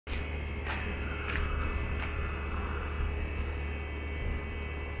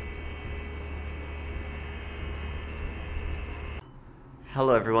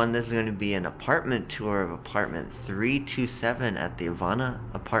Hello everyone, this is going to be an apartment tour of apartment 327 at the Avana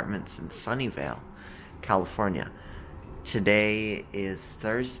Apartments in Sunnyvale, California. Today is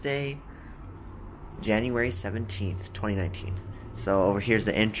Thursday, January 17th, 2019. So over here's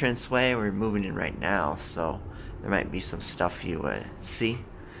the entranceway. We're moving in right now, so there might be some stuff you see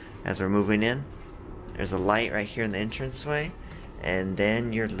as we're moving in. There's a light right here in the entranceway, and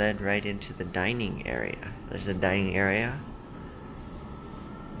then you're led right into the dining area. There's a dining area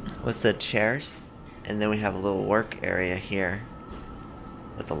with the chairs, and then we have a little work area here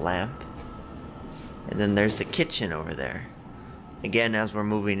with a lamp, and then there's the kitchen over there. Again, as we're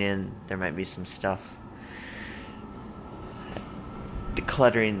moving in, there might be some stuff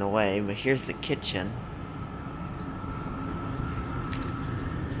decluttering the way, but here's the kitchen.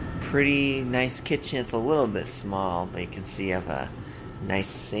 Pretty nice kitchen. It's a little bit small, but you can see you have a nice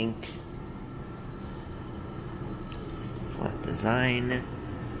sink, flat design.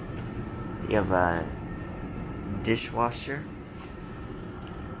 You have a dishwasher.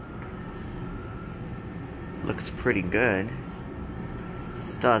 Looks pretty good.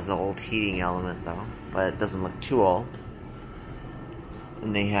 Still has the old heating element though, but it doesn't look too old.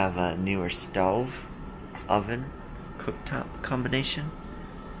 And they have a newer stove, oven, cooktop combination.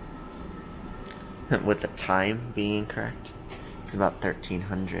 With the time being incorrect. It's about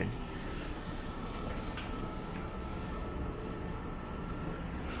 1300.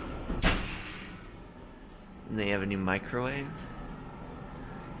 And they have a new microwave,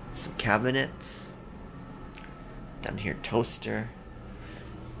 some cabinets, down here toaster.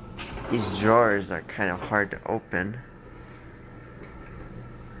 These drawers are kind of hard to open,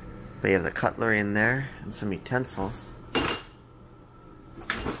 but you have the cutlery in there and some utensils.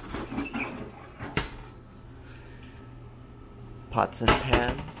 Pots and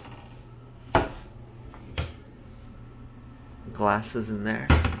pans, glasses in there,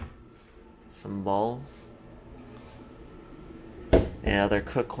 some bowls, and other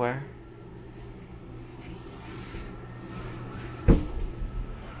cookware.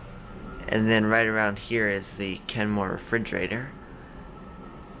 And then right around here is the Kenmore refrigerator.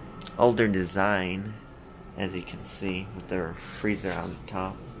 Older design, as you can see, with the freezer on the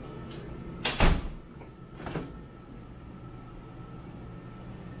top.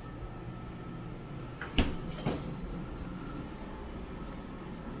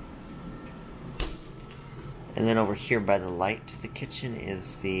 And then over here by the light to the kitchen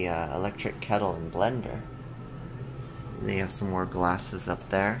is the electric kettle and blender. And they have some more glasses up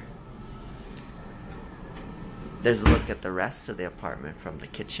there. There's a look at the rest of the apartment from the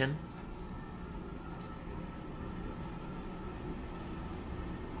kitchen.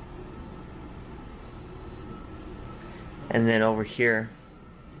 And then over here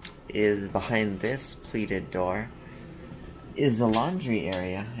is, behind this pleated door, is the laundry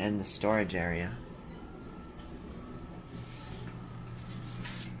area and the storage area.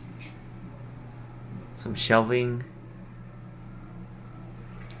 Some shelving,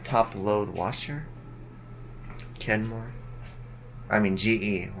 top load washer, Kenmore,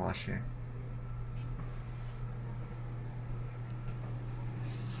 GE washer.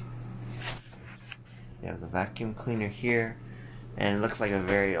 You have the vacuum cleaner here, and it looks like a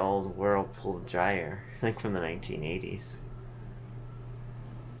very old Whirlpool dryer, like from the 1980s.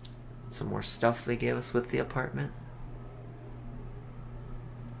 Some more stuff they gave us with the apartment.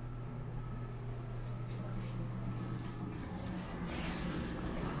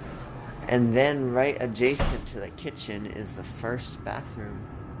 And then right adjacent to the kitchen is the first bathroom.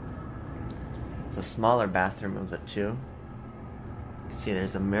 It's a smaller bathroom of the two. You can see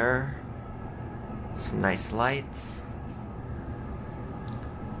there's a mirror, some nice lights,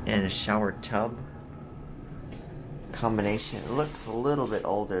 and a shower tub. Combination. It looks a little bit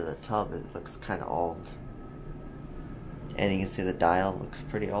older, the tub. It looks kind of old. And you can see the dial looks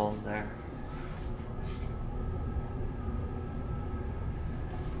pretty old there.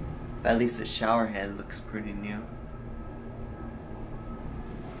 At least the shower head looks pretty new.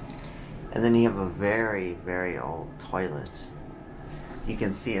 And then you have a very, very old toilet. You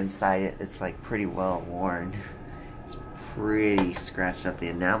can see inside it, it's like pretty well worn. It's pretty scratched up. The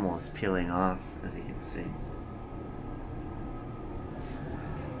enamel is peeling off, as you can see.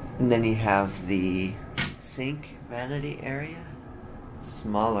 And then you have the sink vanity area.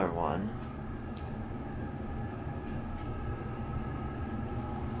 Smaller one.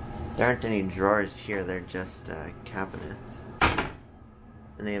 There aren't any drawers here, they're just cabinets.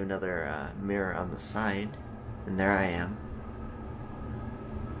 And they have another mirror on the side, and there I am.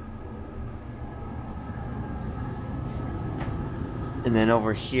 And then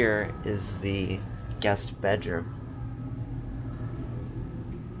over here is the guest bedroom.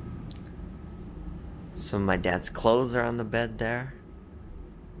 Some of my dad's clothes are on the bed there.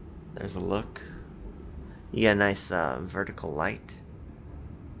 There's a look. You get a nice vertical light.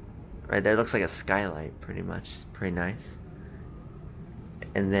 Right there, looks like a skylight pretty much. Pretty nice.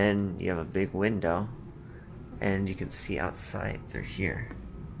 And then you have a big window. And you can see outside through here.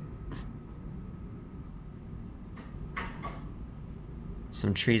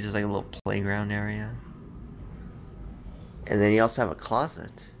 Some trees, there's like a little playground area. And then you also have a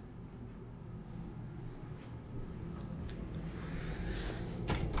closet.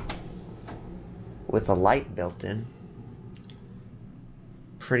 With a light built in.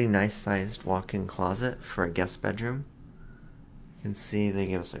 Pretty nice sized walk-in closet for a guest bedroom. You can see they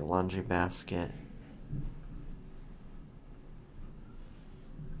give us like a laundry basket.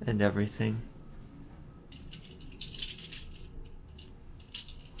 And everything.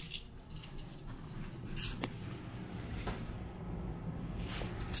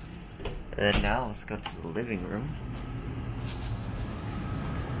 And then now let's go to the living room.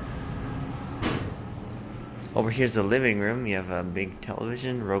 Over here's the living room. You have a big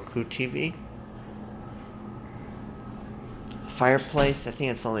television, Roku TV. Fireplace, I think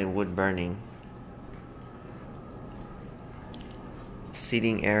it's only wood burning.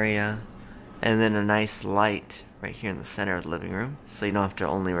 Seating area. And then a nice light right here in the center of the living room. So you don't have to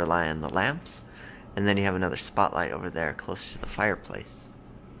only rely on the lamps. And then you have another spotlight over there closer to the fireplace.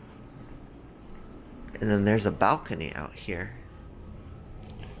 And then there's a balcony out here.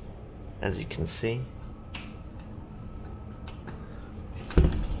 As you can see.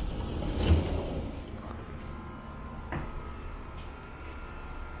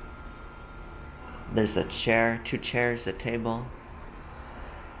 There's a chair, 2 chairs, a table.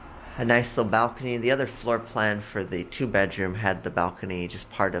 A nice little balcony. The other floor plan for the 2-bedroom had the balcony just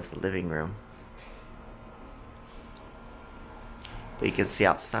part of the living room. But you can see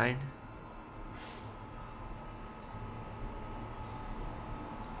outside.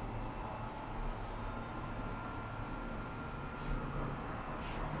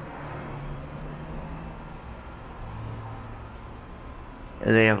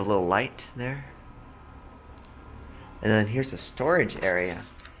 And they have a little light there. And then here's a storage area.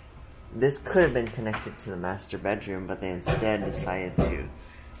 This could have been connected to the master bedroom, but they instead decided to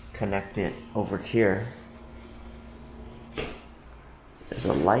connect it over here. There's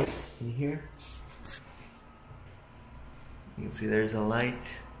a light in here. You can see there's a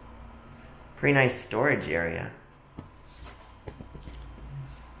light. Pretty nice storage area.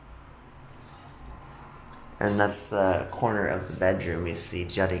 And that's the corner of the bedroom you see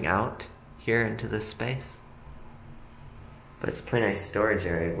jutting out here into this space. But it's a pretty nice storage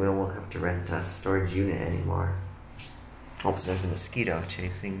area. We won't have to rent a storage unit anymore. Oh, there's a mosquito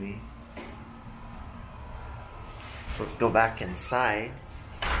chasing me. So let's go back inside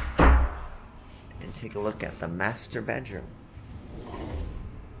and take a look at the master bedroom.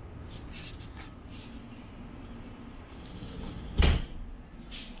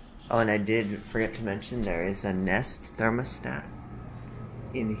 Oh, and I did forget to mention there is a Nest thermostat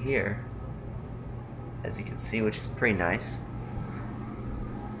in here, as you can see, which is pretty nice.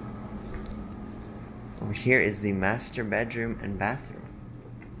 Over here is the master bedroom and bathroom.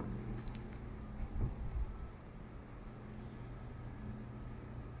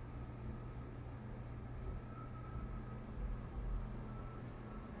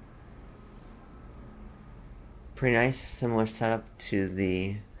 Pretty nice, similar setup to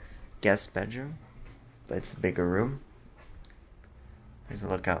the guest bedroom, but it's a bigger room. There's a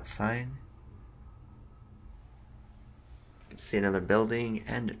look outside. You can see another building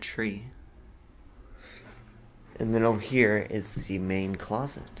and a tree. And then over here is the main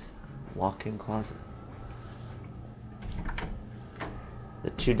closet, walk-in closet.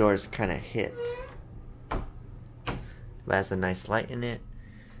 The 2 doors kind of hit, but it has a nice light in it.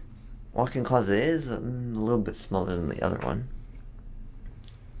 Walk-in closet is a little bit smaller than the other one.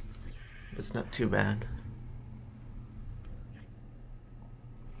 It's not too bad.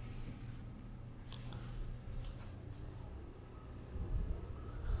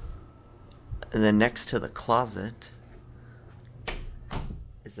 And then next to the closet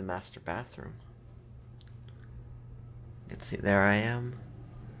is the master bathroom. You can see there I am.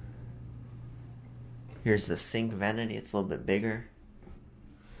 Here's the sink vanity, it's a little bit bigger.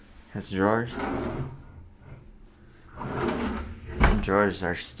 Has drawers. And drawers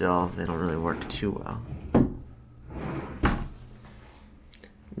are still, they don't really work too well.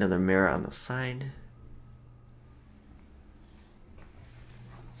 Another mirror on the side.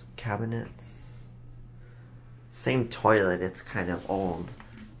 Some cabinets. Same toilet, it's kind of old,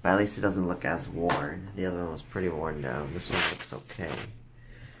 but at least it doesn't look as worn. The other one was pretty worn down. This one looks okay.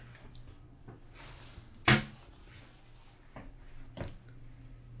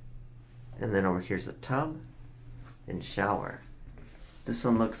 And then over here's a tub and shower. This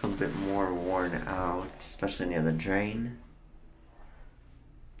one looks a bit more worn out, especially near the drain.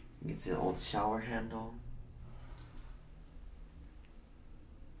 You can see the old shower handle.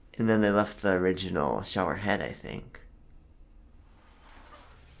 And then they left the original shower head, I think.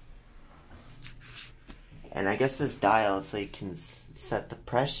 And I guess this dial, so you can set the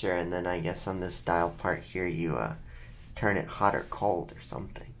pressure, and then I guess on this dial part here you turn it hot or cold or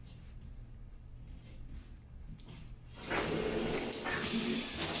something.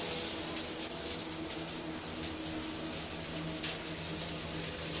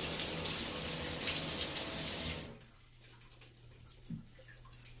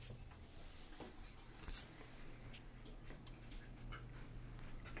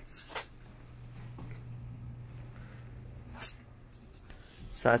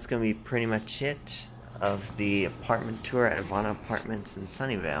 So that's going to be pretty much it of the apartment tour at Avana Apartments in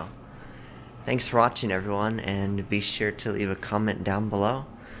Sunnyvale. Thanks for watching, everyone, and be sure to leave a comment down below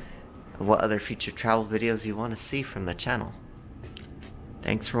of what other future travel videos you want to see from the channel.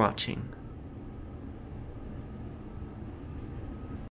 Thanks for watching.